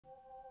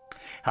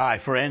Hi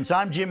friends,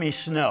 I'm Jimmy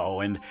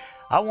Snow, and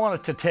I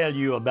wanted to tell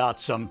you about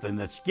something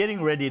that's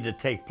getting ready to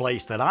take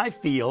place that I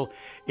feel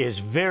is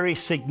very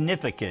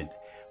significant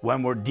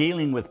when we're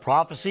dealing with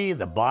prophecy,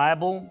 the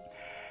Bible.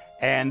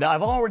 And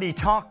I've already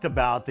talked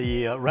about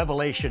the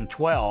Revelation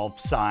 12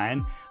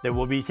 sign that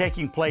will be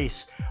taking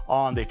place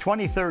on the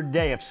 23rd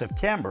day of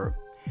September.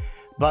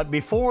 But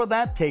before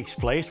that takes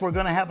place, we're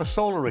going to have a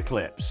solar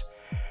eclipse.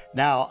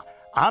 Now,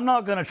 I'm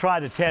not going to try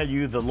to tell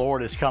you the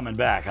Lord is coming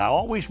back. I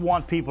always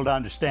want people to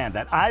understand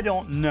that. I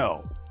don't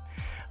know.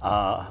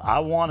 I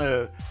want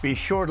to be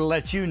sure to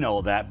let you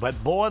know that.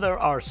 But boy, there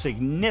are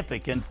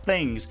significant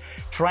things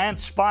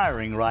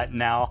transpiring right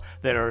now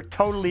that are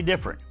totally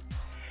different.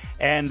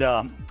 And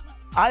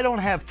I don't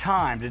have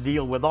time to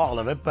deal with all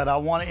of it, but I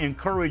want to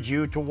encourage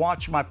you to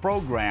watch my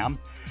program,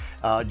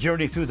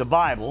 Journey Through the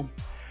Bible,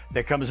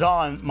 that comes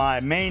on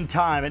my main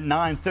time at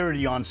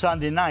 9:30 on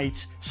Sunday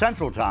nights,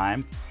 Central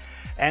Time.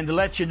 And to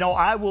let you know,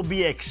 I will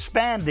be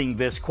expanding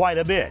this quite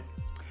a bit.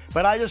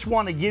 But I just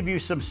want to give you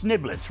some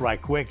snippets right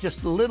quick,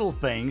 just little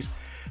things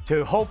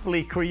to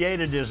hopefully create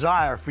a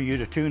desire for you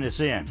to tune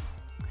us in.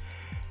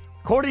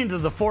 According to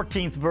the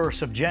 14th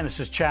verse of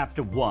Genesis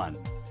chapter 1,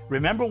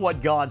 remember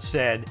what God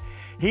said?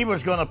 He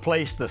was going to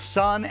place the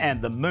sun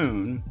and the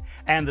moon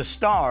and the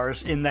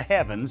stars in the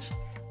heavens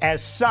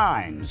as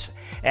signs.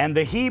 And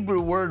the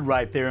Hebrew word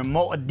right there,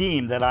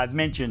 mo'adim, that I've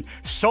mentioned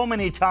so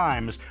many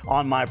times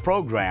on my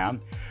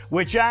program,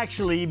 which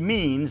actually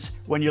means,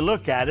 when you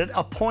look at it,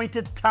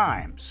 appointed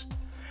times.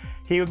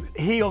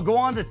 He'll go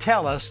on to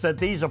tell us that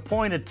these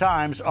appointed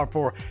times are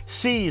for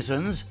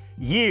seasons,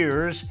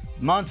 years,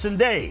 months, and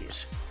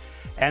days.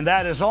 And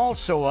that is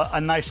also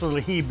a nice little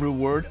Hebrew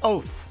word,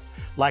 oath,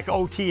 like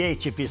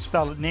O-T-H if you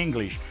spell it in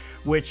English,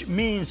 which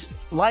means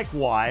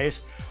likewise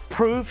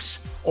proofs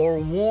or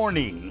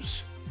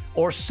warnings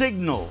or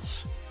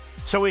signals.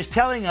 So he's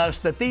telling us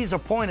that these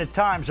appointed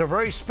times are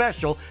very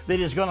special that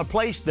he's going to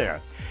place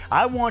there.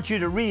 I want you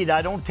to read,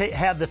 I don't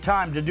have the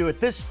time to do it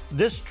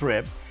this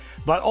trip,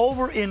 but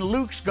over in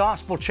Luke's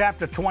Gospel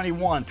chapter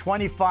 21,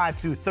 25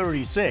 through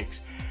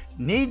 36,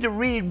 need to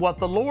read what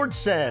the Lord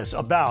says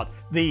about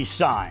these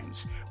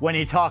signs when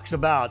he talks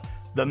about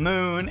the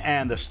moon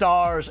and the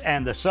stars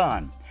and the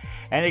sun.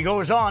 And he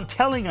goes on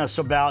telling us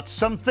about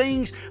some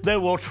things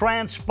that will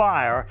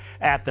transpire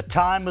at the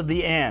time of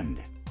the end.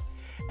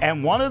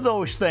 And one of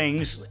those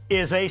things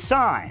is a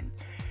sign.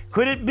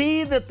 Could it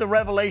be that the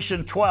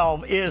Revelation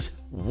 12 is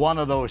one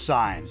of those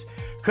signs?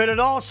 Could it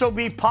also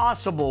be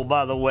possible,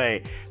 by the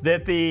way,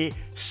 that the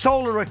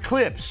solar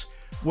eclipse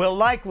will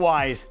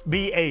likewise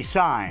be a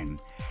sign?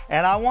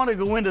 And I want to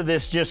go into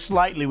this just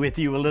slightly with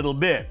you a little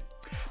bit,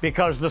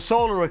 because the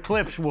solar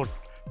eclipse will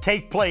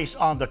take place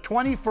on the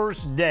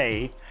 21st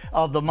day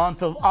of the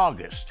month of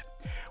August,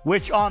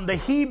 which on the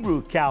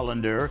Hebrew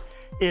calendar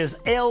is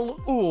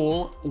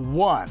Elul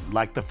 1,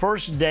 like the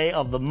first day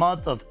of the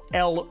month of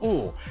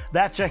Elul.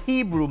 That's a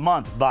Hebrew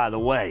month, by the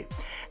way,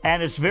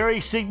 and it's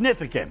very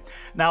significant.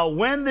 Now,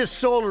 when this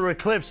solar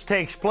eclipse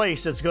takes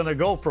place, it's going to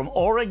go from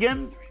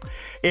Oregon,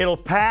 it'll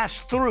pass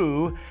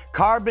through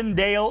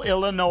Carbondale,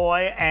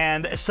 Illinois,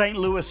 and St.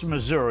 Louis,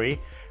 Missouri,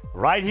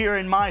 right here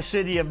in my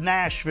city of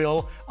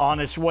Nashville on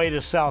its way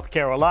to South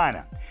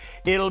Carolina.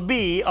 It'll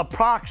be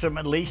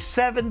approximately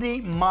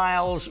 70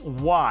 miles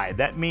wide.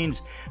 That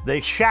means the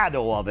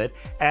shadow of it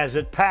as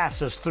it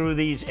passes through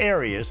these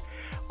areas,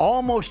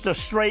 almost a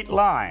straight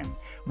line,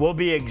 will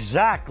be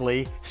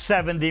exactly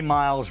 70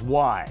 miles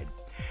wide.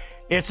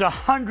 It's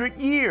 100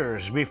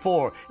 years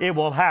before it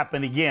will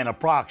happen again,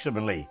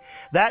 approximately.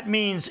 That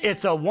means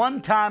it's a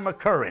one-time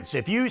occurrence.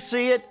 If you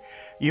see it,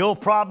 you'll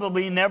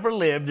probably never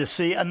live to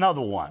see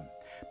another one,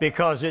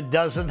 because it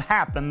doesn't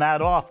happen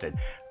that often.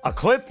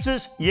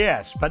 Eclipses,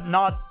 yes, but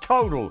not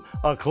total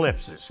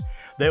eclipses.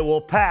 That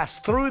will pass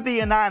through the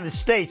United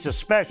States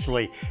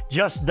especially,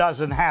 just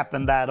doesn't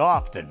happen that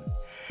often.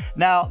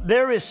 Now,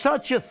 there is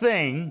such a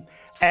thing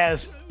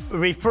as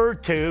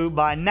referred to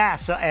by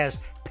NASA as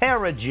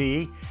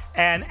perigee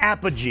and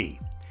apogee.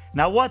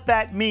 Now, what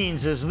that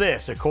means is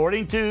this.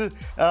 According to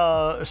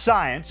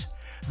science,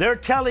 they're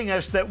telling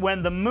us that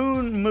when the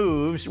moon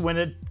moves, when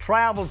it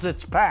travels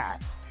its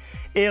path,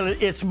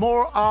 it's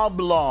more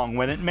oblong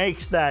when it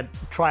makes that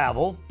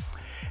travel,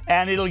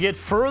 and it'll get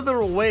further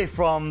away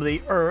from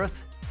the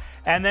Earth,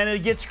 and then it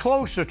gets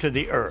closer to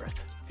the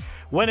Earth.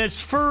 When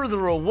it's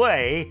further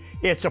away,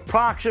 it's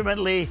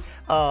approximately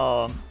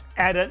at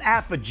an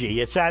apogee.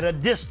 It's at a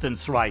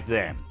distance right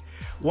then.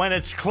 When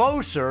it's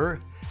closer,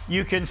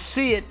 you can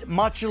see it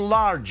much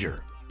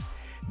larger.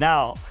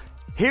 Now,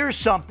 here's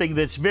something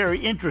that's very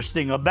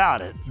interesting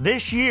about it.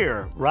 This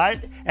year,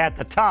 right at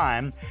the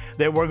time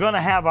that we're going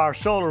to have our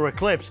solar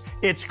eclipse,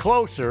 it's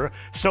closer,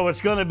 so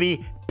it's going to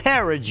be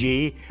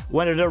perigee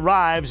when it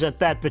arrives at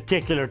that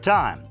particular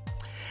time.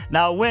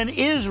 Now, when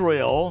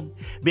Israel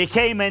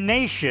became a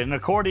nation,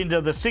 according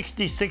to the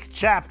 66th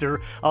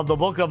chapter of the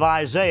book of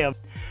Isaiah,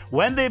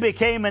 when they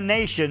became a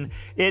nation,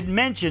 it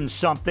mentions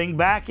something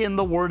back in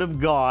the Word of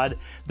God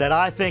that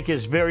I think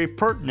is very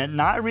pertinent.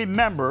 And I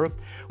remember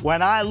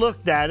when I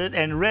looked at it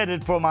and read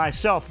it for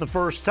myself the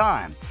first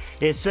time.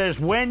 It says,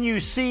 when you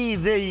see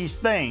these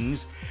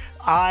things,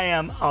 I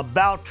am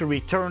about to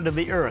return to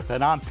the earth.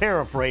 And I'm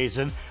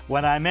paraphrasing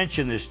when I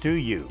mention this to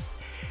you.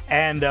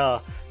 And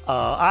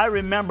I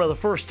remember the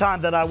first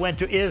time that I went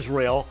to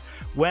Israel,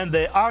 when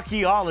the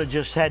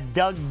archaeologists had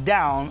dug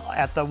down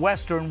at the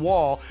western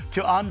wall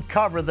to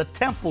uncover the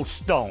temple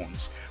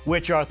stones,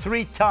 which are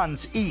 3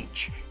 tons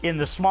each in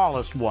the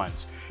smallest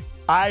ones.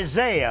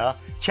 Isaiah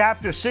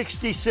chapter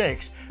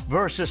 66,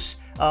 verses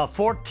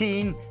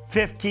 14,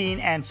 15,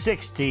 and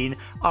 16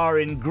 are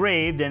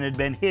engraved and had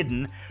been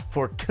hidden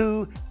for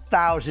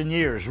 2,000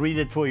 years. Read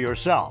it for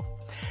yourself.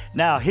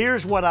 Now,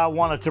 here's what I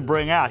wanted to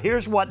bring out.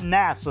 Here's what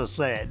NASA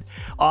said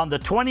on the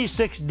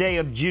 26th day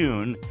of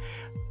June,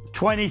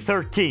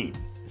 2013.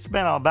 It's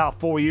been about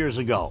 4 years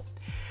ago.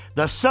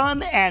 The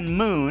sun and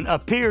moon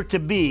appear to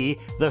be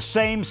the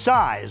same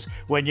size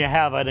when you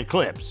have an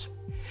eclipse,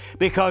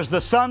 because the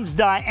sun's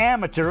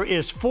diameter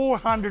is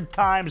 400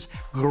 times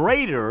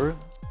greater,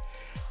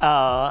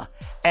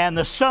 and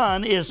the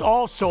sun is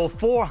also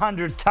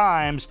 400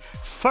 times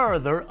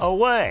further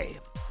away.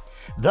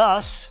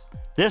 Thus,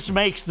 this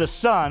makes the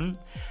sun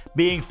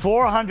being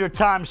 400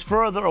 times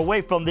further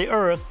away from the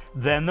earth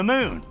than the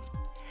moon.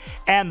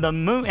 And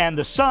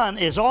the sun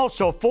is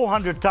also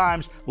 400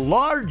 times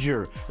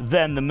larger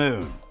than the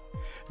moon.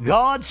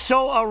 God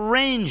so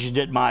arranged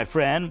it, my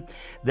friend,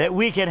 that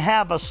we can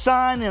have a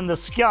sign in the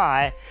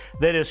sky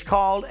that is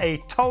called a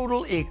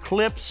total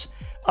eclipse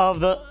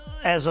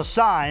as a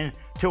sign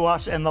to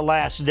us in the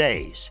last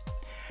days.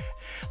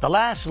 The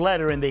last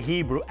letter in the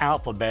Hebrew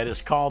alphabet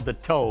is called the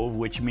Tov,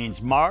 which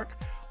means mark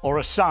or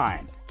a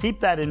sign. Keep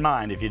that in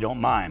mind if you don't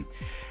mind.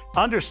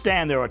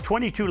 Understand there are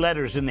 22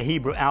 letters in the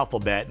Hebrew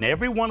alphabet, and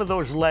every one of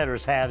those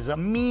letters has a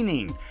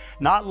meaning,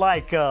 not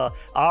like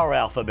our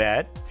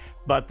alphabet,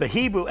 but the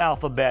Hebrew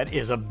alphabet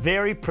is a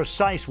very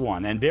precise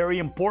one and very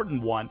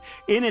important one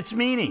in its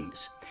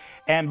meanings.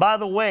 And by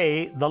the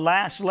way, the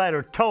last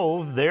letter,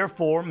 Tov,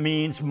 therefore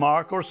means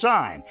mark or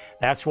sign.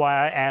 That's why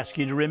I ask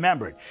you to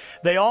remember it.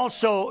 They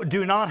also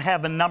do not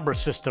have a number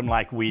system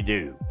like we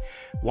do.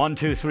 1,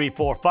 2, 3,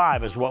 4,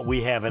 5 is what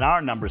we have in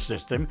our number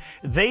system.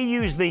 They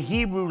use the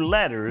Hebrew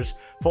letters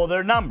for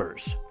their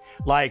numbers.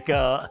 Like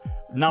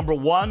number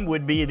 1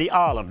 would be the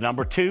Aleph,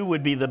 number 2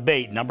 would be the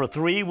Beit, number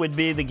 3 would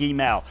be the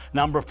Gimel,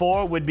 number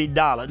 4 would be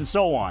Dalet, and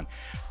so on.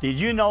 Did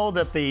you know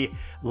that the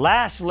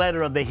last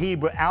letter of the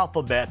Hebrew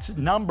alphabet's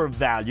number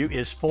value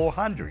is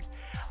 400?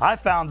 I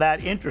found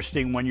that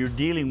interesting when you're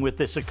dealing with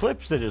this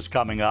eclipse that is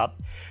coming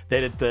up,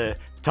 that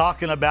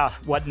talking about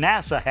what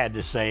NASA had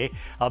to say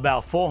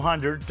about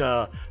 400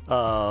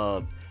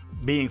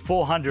 being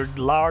 400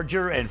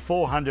 larger and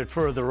 400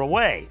 further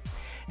away.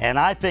 And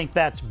I think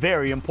that's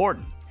very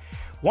important.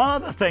 One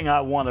other thing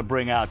I want to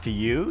bring out to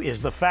you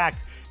is the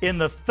fact in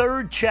the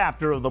 3rd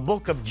chapter of the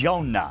book of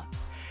Jonah,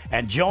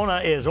 and Jonah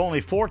is only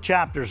 4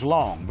 chapters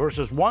long,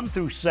 verses 1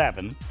 through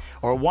 7,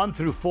 or 1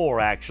 through 4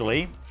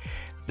 actually.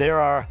 There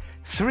are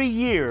 3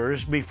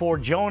 years before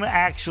Jonah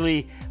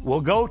actually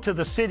will go to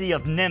the city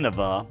of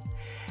Nineveh.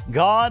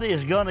 God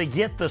is going to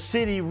get the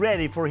city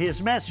ready for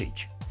his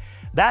message.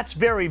 That's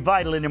very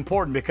vital and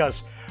important,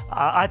 because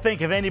I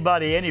think if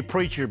anybody, any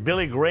preacher,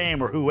 Billy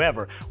Graham or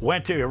whoever,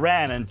 went to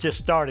Iran and just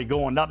started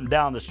going up and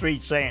down the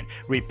street saying,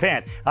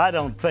 repent, I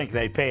don't think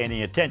they pay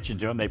any attention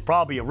to him. They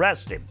probably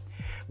arrest him.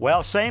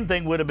 Well, same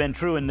thing would have been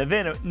true in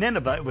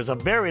Nineveh. It was a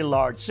very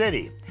large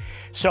city.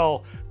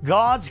 So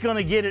God's going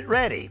to get it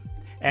ready.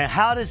 And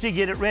how does he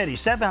get it ready?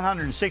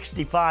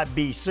 765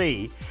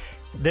 BC,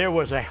 there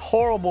was a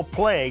horrible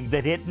plague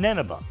that hit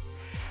Nineveh.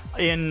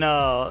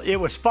 It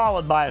was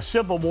followed by a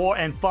civil war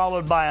and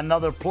followed by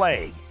another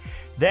plague.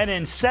 Then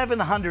in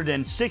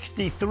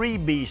 763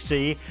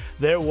 BC,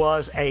 there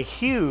was a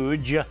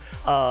huge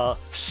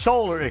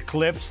solar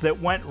eclipse that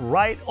went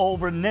right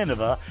over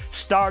Nineveh,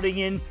 starting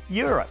in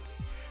Europe.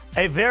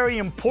 A very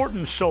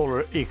important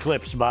solar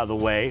eclipse, by the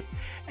way,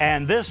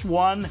 and this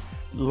one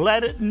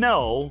let it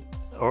know,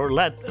 or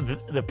let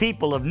the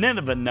people of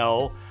Nineveh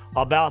know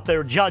about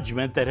their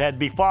judgment that had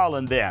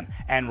befallen them.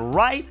 And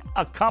right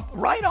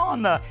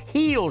on the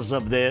heels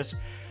of this,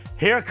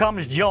 here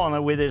comes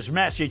Jonah with his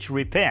message,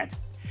 repent.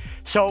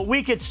 So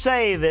we could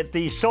say that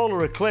these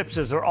solar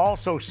eclipses are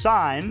also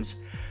signs,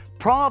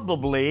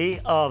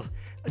 probably, of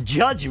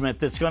judgment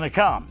that's going to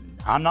come.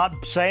 I'm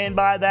not saying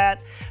by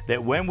that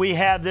when we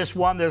have this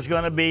one, there's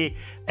going to be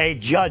a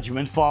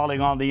judgment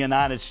falling on the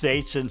United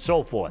States and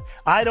so forth.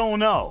 I don't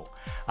know.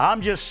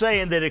 I'm just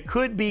saying that it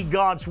could be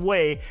God's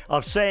way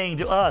of saying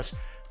to us,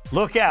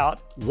 look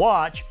out,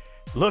 watch,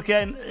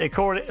 looking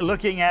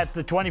at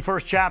the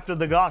 21st chapter of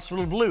the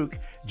Gospel of Luke,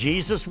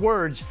 Jesus'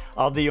 words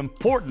of the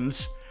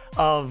importance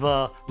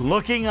of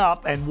looking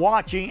up and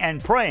watching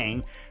and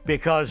praying,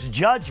 because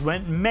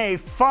judgment may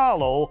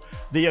follow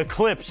the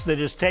eclipse that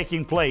is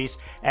taking place,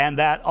 and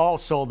that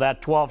also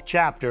that 12th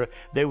chapter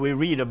that we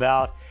read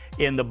about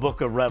in the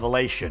book of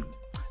Revelation.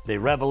 The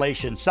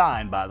Revelation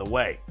sign, by the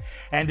way.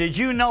 And did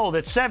you know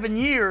that 7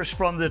 years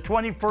from the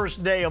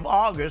 21st day of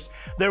August,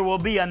 there will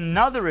be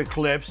another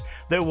eclipse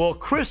that will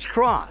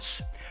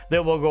crisscross,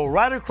 that will go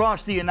right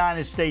across the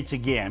United States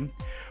again?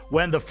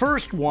 When the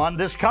first one,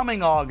 this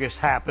coming August,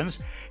 happens,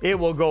 it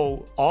will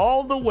go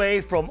all the way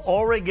from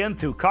Oregon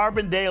through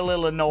Carbondale,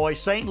 Illinois,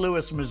 St.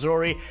 Louis,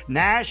 Missouri,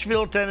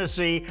 Nashville,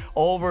 Tennessee,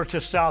 over to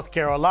South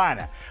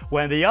Carolina.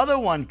 When the other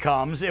one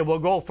comes, it will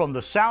go from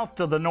the south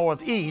to the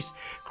northeast,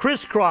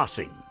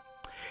 crisscrossing.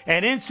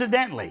 And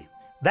incidentally,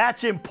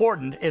 that's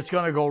important. It's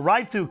going to go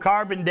right through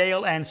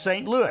Carbondale and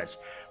St. Louis.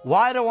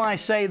 Why do I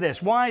say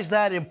this? Why is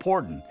that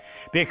important?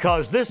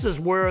 Because this is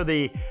where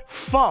the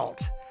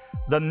fault,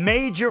 the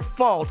major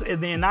fault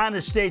in the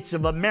United States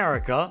of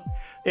America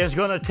is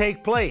going to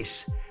take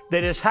place,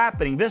 that is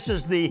happening. This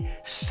is the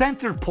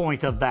center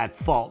point of that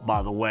fault,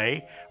 by the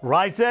way,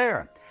 right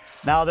there.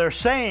 Now they're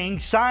saying,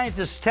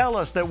 scientists tell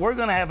us that we're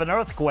going to have an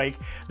earthquake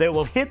that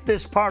will hit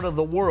this part of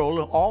the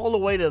world all the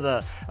way to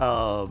the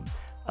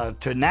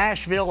to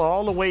Nashville,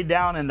 all the way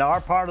down into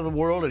our part of the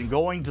world and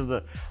going to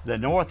the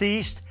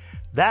northeast.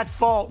 That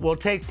fault will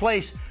take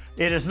place.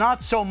 It is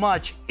not so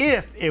much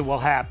if it will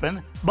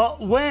happen, but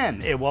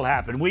when it will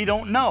happen. We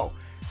don't know.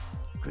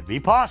 Could be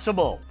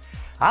possible.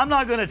 I'm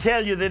not going to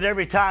tell you that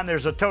every time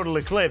there's a total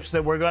eclipse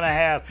that we're going to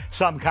have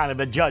some kind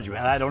of a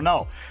judgment. I don't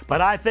know.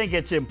 But I think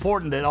it's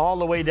important that all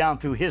the way down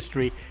through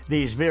history,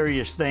 these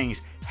various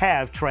things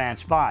have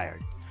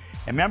transpired.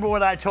 And remember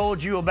what I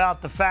told you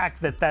about the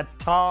fact that that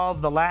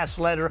Tav, the last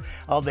letter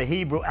of the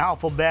Hebrew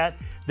alphabet,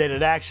 that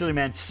it actually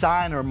meant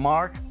sign or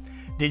mark?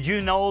 Did you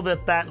know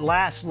that that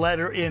last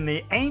letter in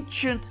the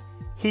ancient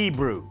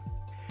Hebrew,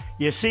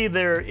 you see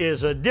there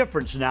is a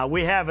difference now.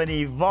 We have an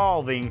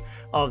evolving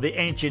of the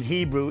ancient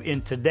Hebrew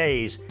in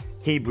today's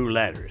Hebrew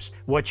letters,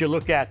 what you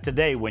look at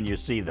today when you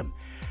see them.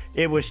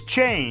 It was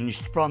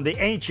changed from the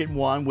ancient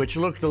one, which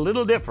looked a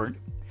little different.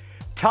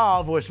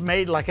 Tav was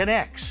made like an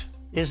X.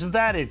 Isn't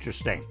that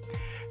interesting?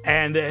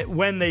 And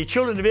when the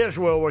children of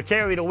Israel were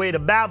carried away to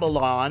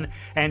Babylon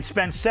and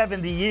spent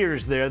 70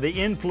 years there, the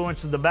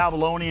influence of the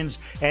Babylonians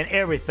and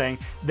everything,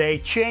 they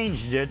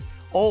changed it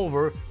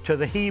over to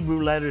the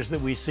Hebrew letters that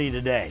we see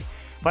today.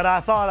 But I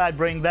thought I'd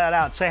bring that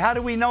out. Say, how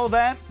do we know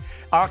that?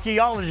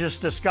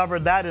 Archaeologists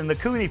discovered that in the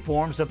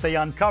cuneiforms that they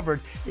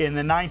uncovered in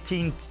the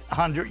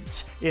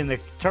 1900s, in the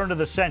turn of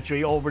the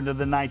century over into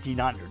the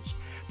 1900s,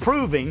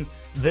 proving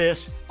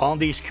this on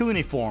these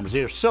cuneiforms,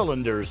 these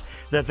cylinders,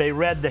 that they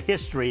read the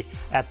history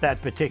at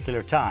that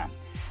particular time.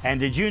 And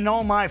did you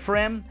know, my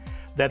friend,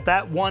 that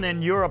that one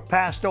in Europe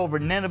passed over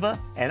Nineveh?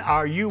 And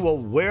are you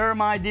aware,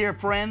 my dear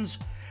friends,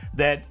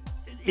 that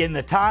in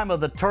the time of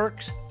the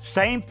Turks,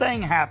 same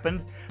thing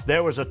happened?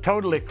 There was a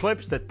total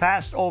eclipse that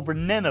passed over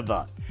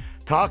Nineveh,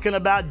 talking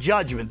about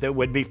judgment that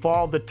would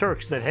befall the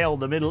Turks that held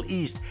the Middle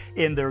East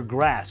in their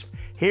grasp.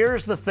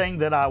 Here's the thing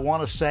that I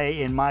want to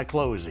say in my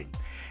closing,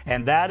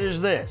 and that is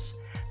this,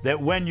 that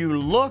when you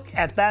look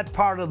at that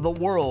part of the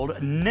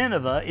world,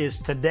 Nineveh is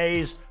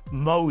today's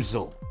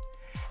Mosul.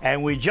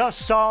 And we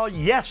just saw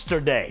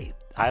yesterday,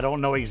 I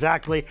don't know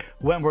exactly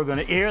when we're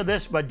going to air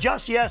this, but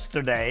just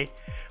yesterday,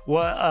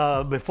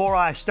 before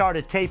I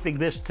started taping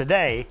this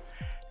today,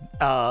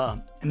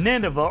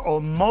 Nineveh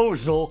or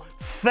Mosul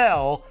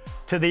fell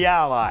to the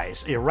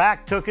Allies.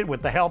 Iraq took it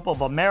with the help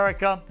of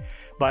America,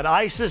 but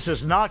ISIS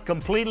is not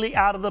completely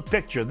out of the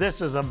picture.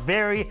 This is a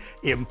very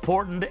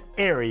important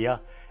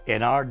area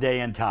in our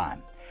day and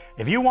time.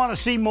 If you want to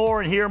see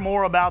more and hear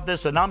more about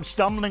this, and I'm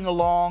stumbling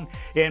along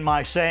in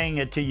my saying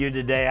it to you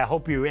today, I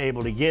hope you were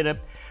able to get it.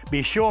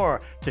 Be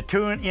sure to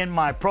tune in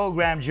my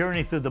program,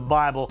 Journey Through the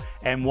Bible,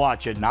 and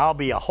watch it. And I'll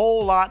be a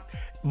whole lot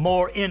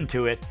more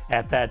into it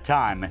at that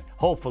time and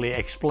hopefully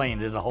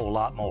explain it a whole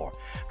lot more.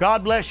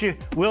 God bless you.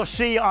 We'll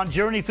see you on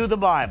Journey Through the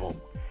Bible.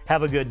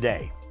 Have a good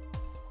day.